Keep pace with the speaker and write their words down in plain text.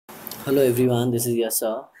Hello everyone, this is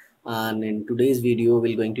Yasa, and in today's video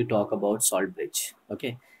we're going to talk about salt bridge.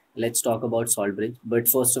 Okay, let's talk about salt bridge. But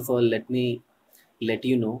first of all, let me let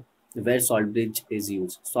you know where salt bridge is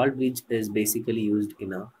used. Salt bridge is basically used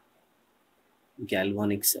in a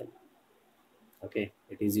galvanic cell. Okay,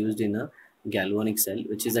 it is used in a galvanic cell,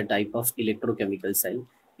 which is a type of electrochemical cell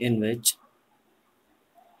in which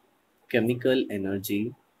chemical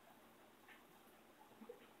energy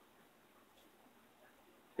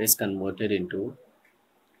is converted into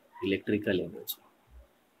electrical energy.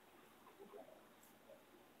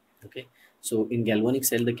 Okay, so in galvanic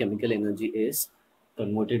cell the chemical energy is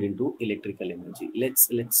converted into electrical energy.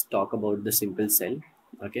 Let's talk about the simple cell.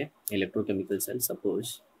 Okay, electrochemical cell.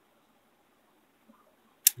 Suppose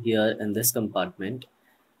here in this compartment,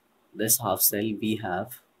 this half cell, we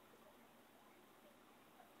have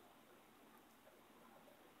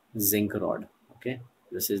zinc rod. Okay,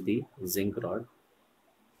 this is the zinc rod.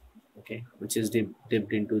 Okay, which is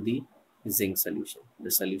dipped into the zinc solution. The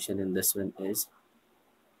solution in this one is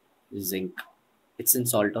zinc. It's in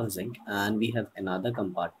salt of zinc. And we have another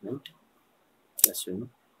compartment, this one,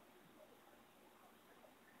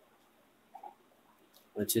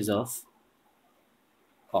 which is of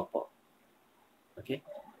copper. Okay,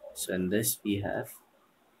 so in this we have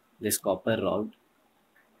this copper rod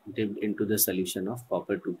dipped into the solution of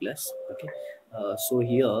copper 2 plus. Okay, so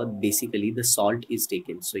here basically the salt is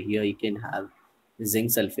taken. So here you can have zinc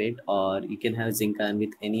sulfate, or you can have zinc ion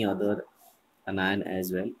with any other anion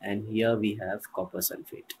as well, and here we have copper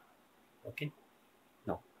sulfate. Okay,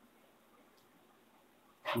 now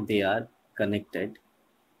they are connected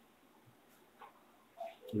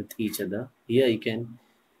with each other. Here you can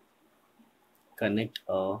connect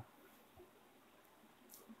a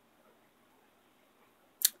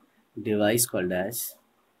device called as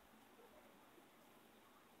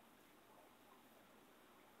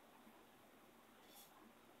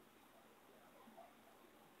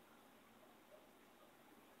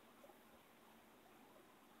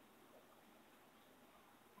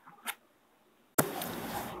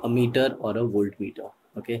a meter or a voltmeter.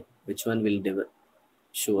 Okay, which one will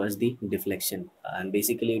show us the deflection, and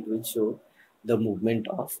basically it will show the movement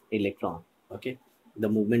of electron. Okay, the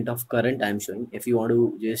movement of current I'm showing. If you want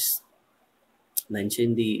to just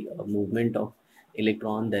mention the movement of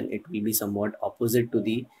electron, then it will be somewhat opposite to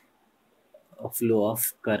the flow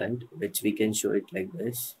of current, which we can show it like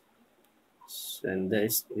this. So in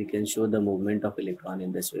this we can show the movement of electron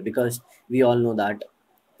in this way, because we all know that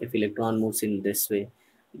if electron moves in this way,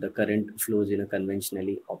 the current flows in a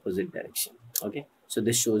conventionally opposite direction. Okay, so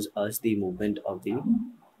this shows us the movement of the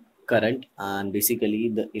current, and basically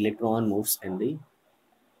the electron moves in the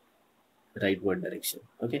rightward direction.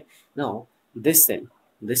 Okay, now this cell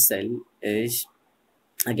is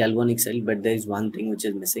a galvanic cell, but there is one thing which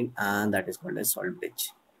is missing, and that is called as salt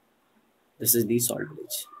bridge. This is the salt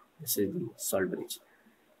bridge. This is the salt bridge.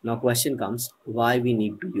 Now question comes, why we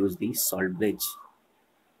need to use the salt bridge?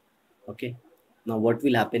 Okay, now what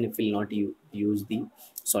will happen if we'll not use the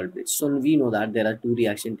salt bridge? So we know that there are two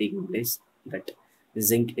reactions taking place, that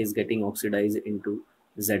zinc is getting oxidized into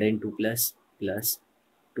Zn2 plus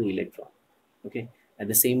 2 electron. Okay, at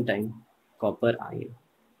the same time copper ion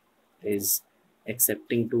is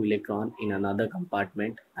accepting 2 electron in another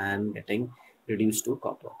compartment and getting reduced to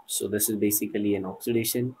copper. So this is basically an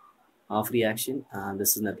oxidation half reaction, and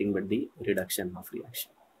this is nothing but the reduction half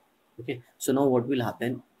reaction. Okay, so now what will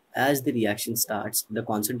happen, as the reaction starts, the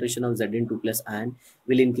concentration of Zn2 plus ion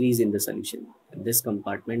will increase in the solution. In this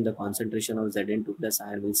compartment, the concentration of Zn2 plus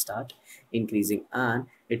ion will start increasing, and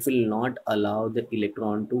it will not allow the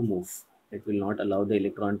electron to move. It will not allow the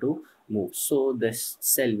electron to move. So this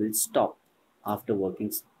cell will stop after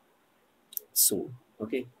working soon.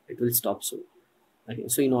 Okay, it will stop soon. Okay,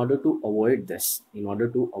 so in order to avoid this, we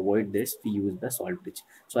use the salt bridge.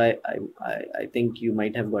 So I think you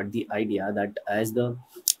might have got the idea that as the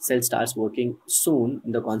cell starts working soon,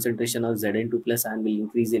 the concentration of Zn2 plus ion will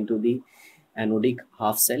increase into the anodic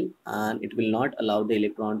half cell, and it will not allow the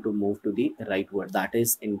electron to move to the rightward, that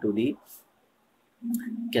is into the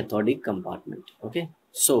cathodic compartment. Okay,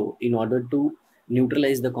 so in order to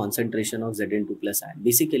neutralize the concentration of Zn2 plus ion,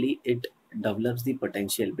 basically it develops the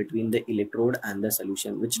potential between the electrode and the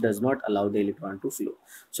solution, which does not allow the electron to flow.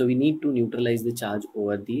 So we need to neutralize the charge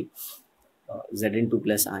over the Zn2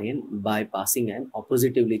 plus ion by passing an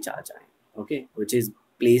oppositively charged ion. Okay, which is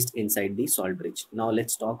placed inside the salt bridge. Now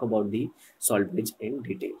let's talk about the salt bridge in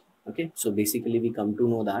detail. Okay, so basically we come to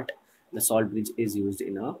know that the salt bridge is used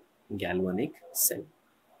in a galvanic cell.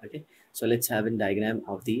 Okay, so let's have a diagram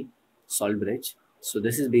of the salt bridge. So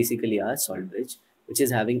this is basically our salt bridge, which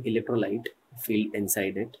is having electrolyte field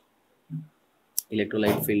inside it.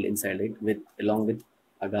 electrolyte filled inside it with along with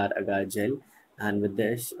agar-agar gel. And with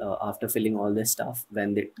this, after filling all this stuff,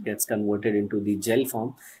 when it gets converted into the gel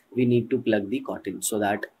form, we need to plug the cotton so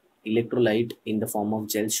that electrolyte in the form of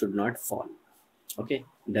gel should not fall, okay,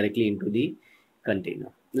 directly into the container.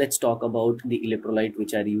 Let's talk about the electrolyte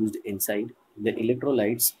which are used inside. The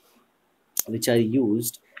electrolytes which are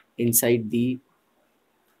used inside the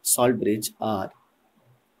salt bridge are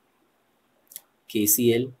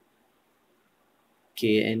KCl,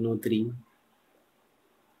 KNO3,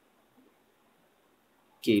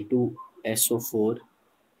 K2SO4,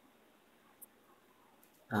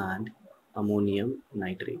 and ammonium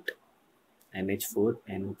nitrate,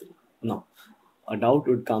 NH4NO3. Now, a doubt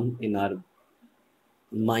would come in our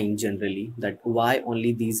mind generally that why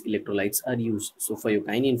only these electrolytes are used. So for your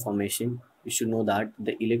kind information, you should know that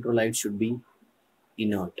the electrolyte should be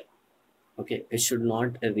inert. Okay, it should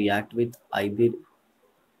not react with either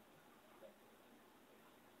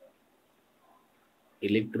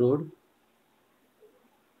electrode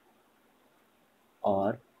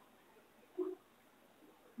or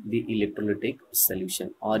the electrolytic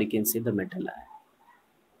solution, or you can say the metal ion.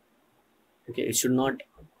 Okay, it should not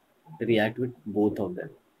react with both of them.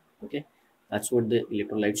 Okay, that's what the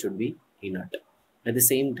electrolyte should be, inert. At the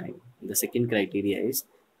same time, the second criteria is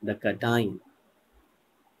the cation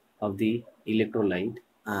of the electrolyte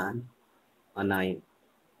and anion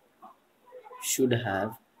should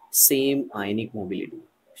have same ionic mobility,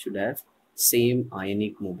 should have same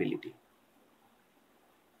ionic mobility,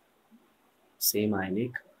 same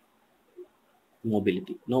ionic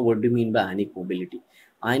mobility. Now, what do you mean by ionic mobility?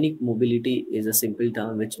 Ionic mobility is a simple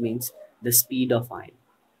term which means the speed of ion,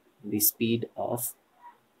 the speed of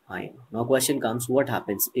ion. Now, question comes: what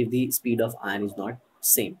happens if the speed of ion is not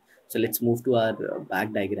same? So let's move to our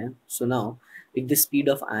back diagram. So now, if the speed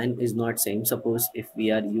of ion is not same, suppose if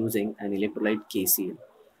we are using an electrolyte KCl,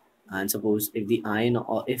 and suppose if the ion,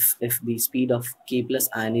 or if the speed of K plus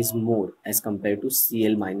ion is more as compared to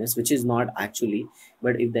Cl minus, which is not actually,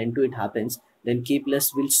 but if then to it happens, then K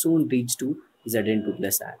plus will soon reach to Zn2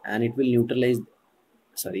 plus ion, and it will neutralize,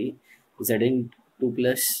 sorry, Zn2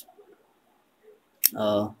 plus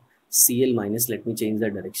Cl minus. Let me change the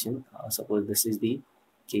direction. Suppose this is the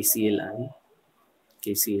KCl ion,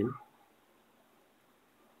 KCl,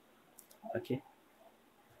 okay.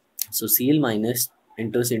 So Cl minus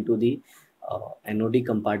enters into the anode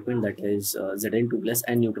compartment, that is Zn2 plus,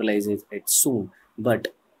 and neutralizes it soon. But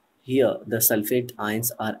here the sulfate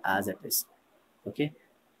ions are as it is, okay.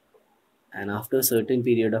 And after a certain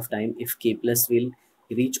period of time, if K plus will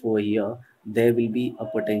reach over here, there will be a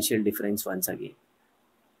potential difference once again,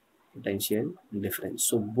 potential difference.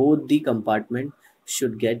 So both the compartment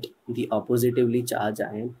should get the oppositively charged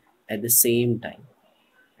ion at the same time,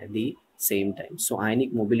 at the same time. So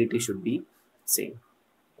ionic mobility should be same,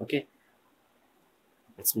 okay.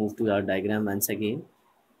 Let's move to our diagram once again.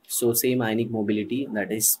 So same ionic mobility, that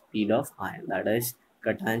is speed of ion, that is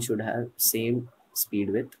cation should have same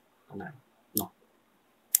speed with anion. Now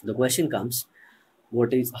the question comes,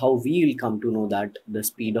 what is, how we will come to know that the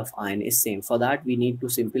speed of ion is same? For that we need to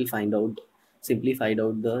simplify out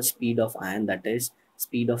the speed of ion, that is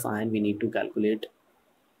speed of ion we need to calculate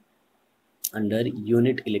under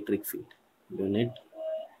unit electric field, unit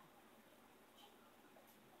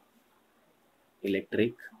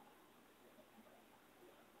electric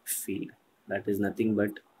field, that is nothing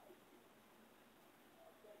but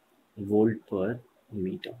volt per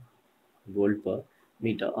meter, volt per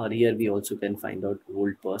meter, or here we also can find out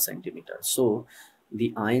volt per centimeter. So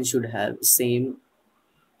the ion should have same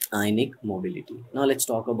ionic mobility. Now let's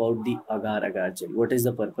talk about the agar-agar gel. What is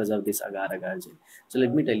the purpose of this agar-agar gel? So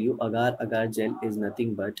let me tell you, agar-agar gel is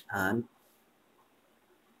nothing but an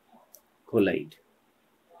colloid,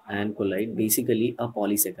 and colloid basically a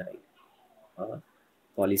polysaccharide, a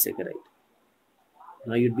polysaccharide.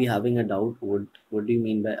 Now you'd be having a doubt, what do you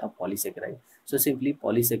mean by a polysaccharide? So simply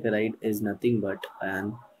polysaccharide is nothing but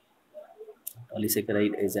an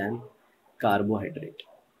carbohydrate.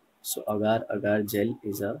 So agar agar gel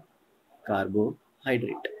is a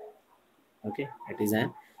carbohydrate, okay. It is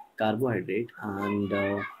an carbohydrate, and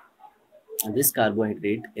this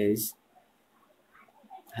carbohydrate is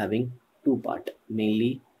having two part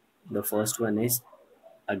mainly. The first one is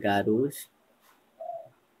agarose,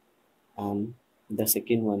 and the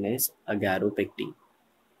second one is agaropectin,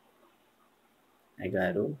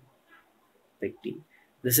 agaropectin.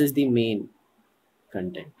 This is the main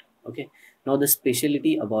content, okay. Now the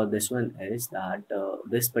specialty about this one is that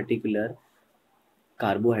this particular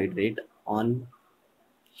carbohydrate on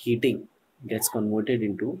heating gets converted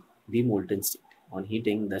into the molten state. On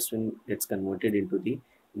heating, this one gets converted into the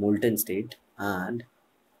molten state, and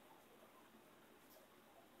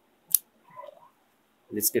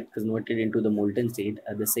this get converted into the molten state.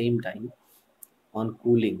 At the same time, on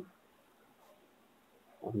cooling,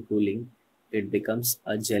 it becomes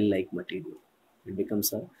a gel like material. It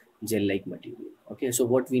becomes a gel like material. Okay, so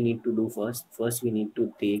what we need to do first we need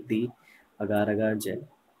to take the agar agar gel.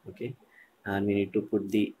 Okay, and we need to put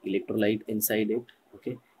the electrolyte inside it.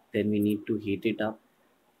 Okay, then we need to heat it up.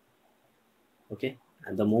 Okay,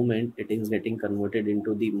 at the moment it is getting converted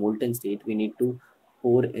into the molten state, we need to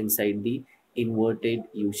pour inside the inverted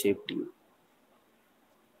u-shaped tube.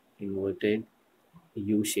 Inverted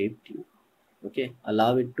u-shaped tube. Okay,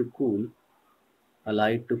 allow it to cool,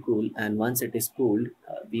 and once it is cooled,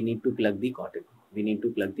 we need to plug the cotton. We need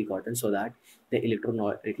to plug the cotton so that the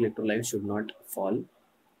electrolyte should not fall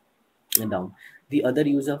down. The other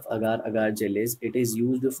use of agar agar gel is it is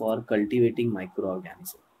used for cultivating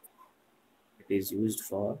microorganisms. It is used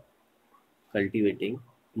for cultivating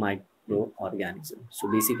microorganisms.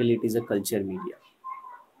 So basically it is a culture media.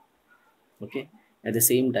 Okay, at the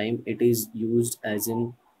same time it is used as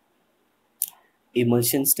an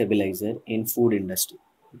emulsion stabilizer in food industry.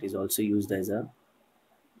 It is also used as a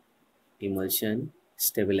emulsion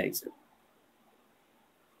stabilizer.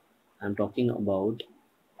 I'm talking about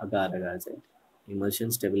agar agar gel,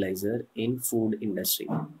 emulsion stabilizer in food industry.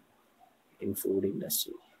 In food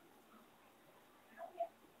industry.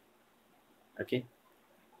 Okay,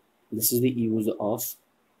 this is the use of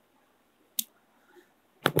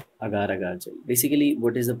agar agar gel. Basically,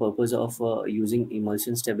 what is the purpose of using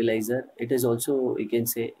emulsion stabilizer? It is also, you can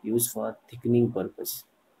say, used for thickening purpose.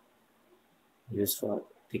 Used for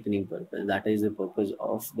thickening purpose. That is the purpose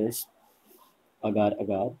of this agar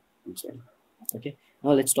agar gel. Okay,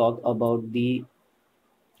 now let's talk about the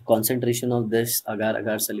concentration of this agar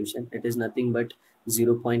agar solution. It is nothing but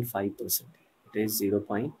 0.5%. It is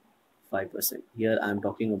 0.5%. Here I am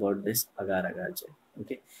talking about this agar agar gel.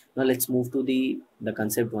 Okay, now let's move to the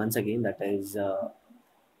concept once again, that is the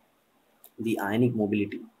ionic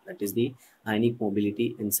mobility. That is the ionic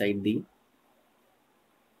mobility inside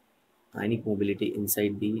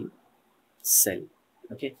the cell.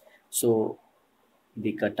 Okay, so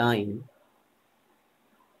the cation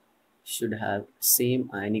should have same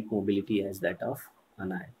ionic mobility as that of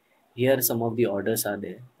anion. Here some of the orders are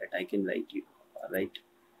there that I can write you. Right,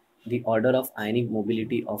 the order of ionic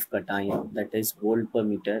mobility of cation, that is volt per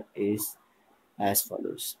meter, is as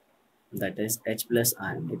follows. That is H plus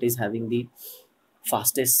ion. It is having the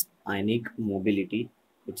fastest ionic mobility,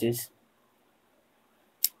 which is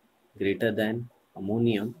greater than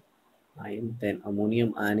ammonium ion. Then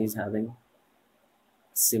ammonium ion is having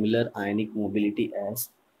similar ionic mobility as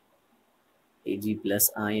Ag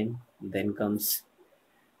plus ion. Then comes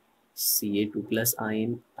Ca2 plus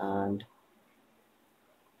ion and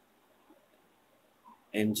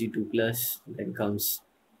Mg2 plus. Then comes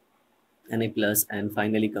Na plus, and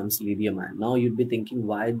finally comes lithium ion. Now you'd be thinking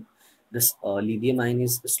why this lithium ion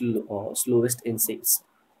is slowest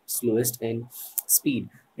in speed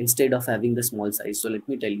instead of having the small size. So let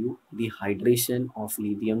me tell you, the hydration of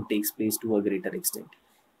lithium takes place to a greater extent,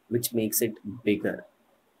 which makes it bigger,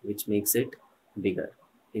 which makes it bigger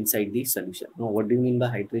inside the solution. Now, what do you mean by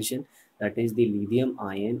hydration? That is, the lithium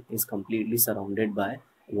ion is completely surrounded by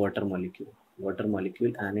water molecule,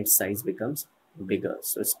 and its size becomes bigger,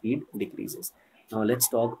 so speed decreases. Now, let's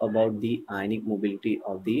talk about the ionic mobility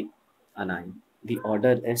of the anion. The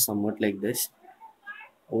order is somewhat like this.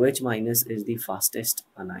 OH minus is the fastest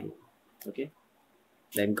anion. Okay,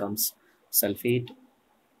 then comes sulfate,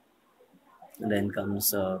 then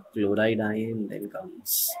comes chloride ion, then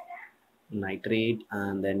comes nitrate,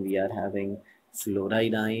 and then we are having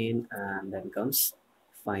fluoride ion, and then comes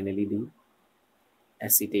finally the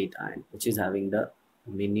acetate ion, which is having the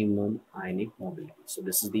minimum ionic mobility. So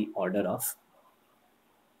this is the order of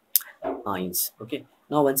ions. Okay,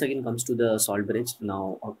 now once again comes to the salt bridge.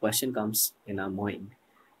 Now a question comes in our mind: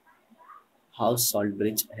 how salt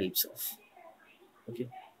bridge helps us? Okay,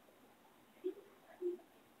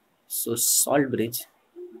 so salt bridge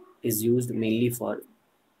is used mainly for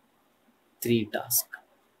three tasks.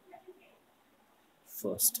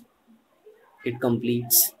 First, it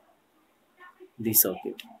completes the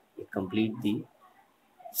circuit. It complete the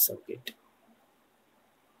circuit.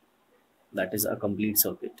 That is a complete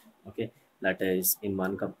circuit. Okay, that is, in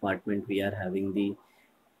one compartment we are having the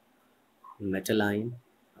metal ion.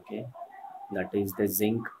 Okay, that is the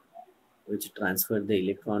zinc, which transfer the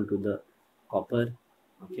electron to the copper.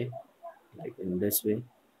 Okay, like in this way.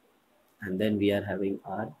 And then we are having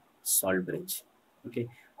our salt bridge. Okay,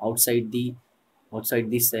 outside the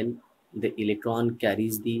cell, the electron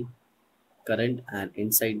carries the current, and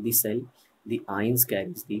inside the cell the ions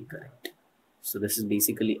carries the current. So this is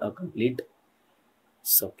basically a complete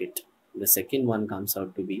circuit. The second one comes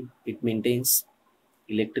out to be it maintains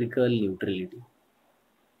electrical neutrality.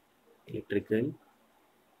 Electrical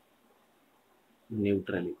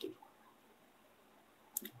neutrality.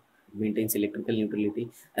 Maintains electrical neutrality,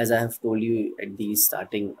 as I have told you at the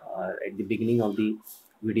starting or at the beginning of the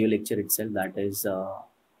video lecture itself, that is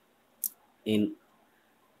in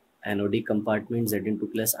anodic compartment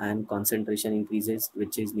Zn2 plus ion concentration increases,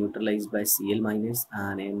 which is neutralized by Cl minus,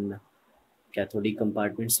 and in cathodic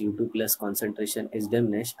compartment Cu2 plus concentration is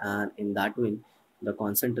diminished, and in that way the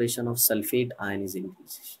concentration of sulfate ion is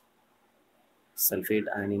increases. Sulfate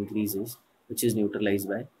ion increases, which is neutralized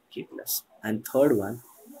by K plus. And third one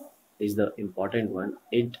is the important one.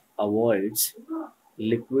 It avoids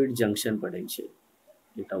liquid junction potential.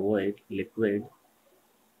 It avoids liquid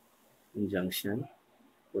junction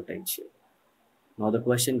potential. Now the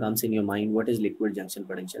question comes in your mind, what is liquid junction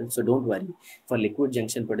potential? So don't worry, for liquid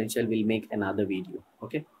junction potential we'll make another video.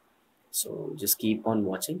 Okay, so just keep on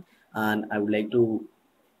watching, and I would like to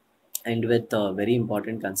end with a very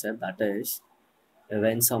important concept, that is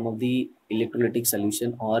when some of the electrolytic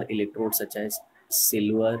solution or electrodes such as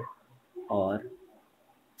silver or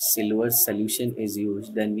silver solution is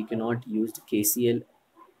used, then we cannot use KCl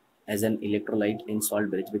as an electrolyte in salt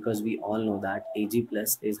bridge, because we all know that Ag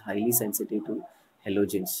plus is highly sensitive to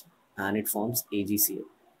halogens and it forms AgCl,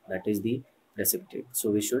 that is the precipitate.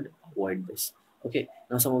 So we should avoid this. Okay,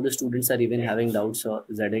 now some of the students are even having doubts.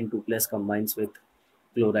 Zn2 plus combines with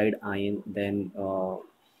chloride ion, then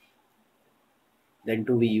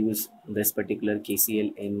too we use this particular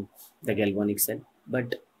KCl in the galvanic cell.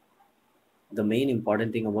 But the main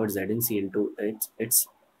important thing about ZnCl2,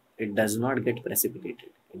 it does not get precipitated.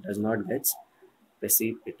 It does not get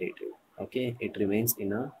precipitated. Okay, it remains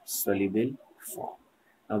in a soluble form.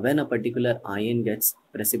 Now, when a particular ion gets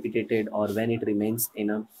precipitated or when it remains in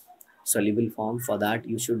a soluble form, for that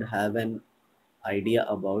you should have an idea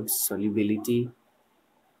about solubility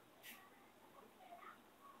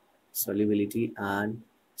and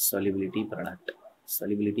solubility product.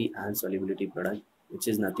 Solubility and solubility product, which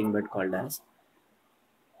is nothing but called as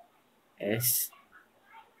S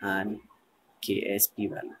and KSP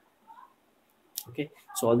value. Okay,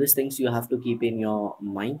 so all these things you have to keep in your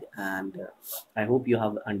mind, and I hope you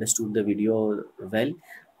have understood the video well,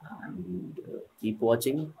 and keep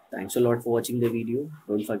watching. Thanks a lot for watching the video.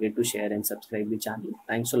 Don't forget to share and subscribe the channel.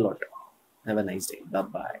 Thanks a lot. Have a nice day. Bye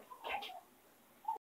bye.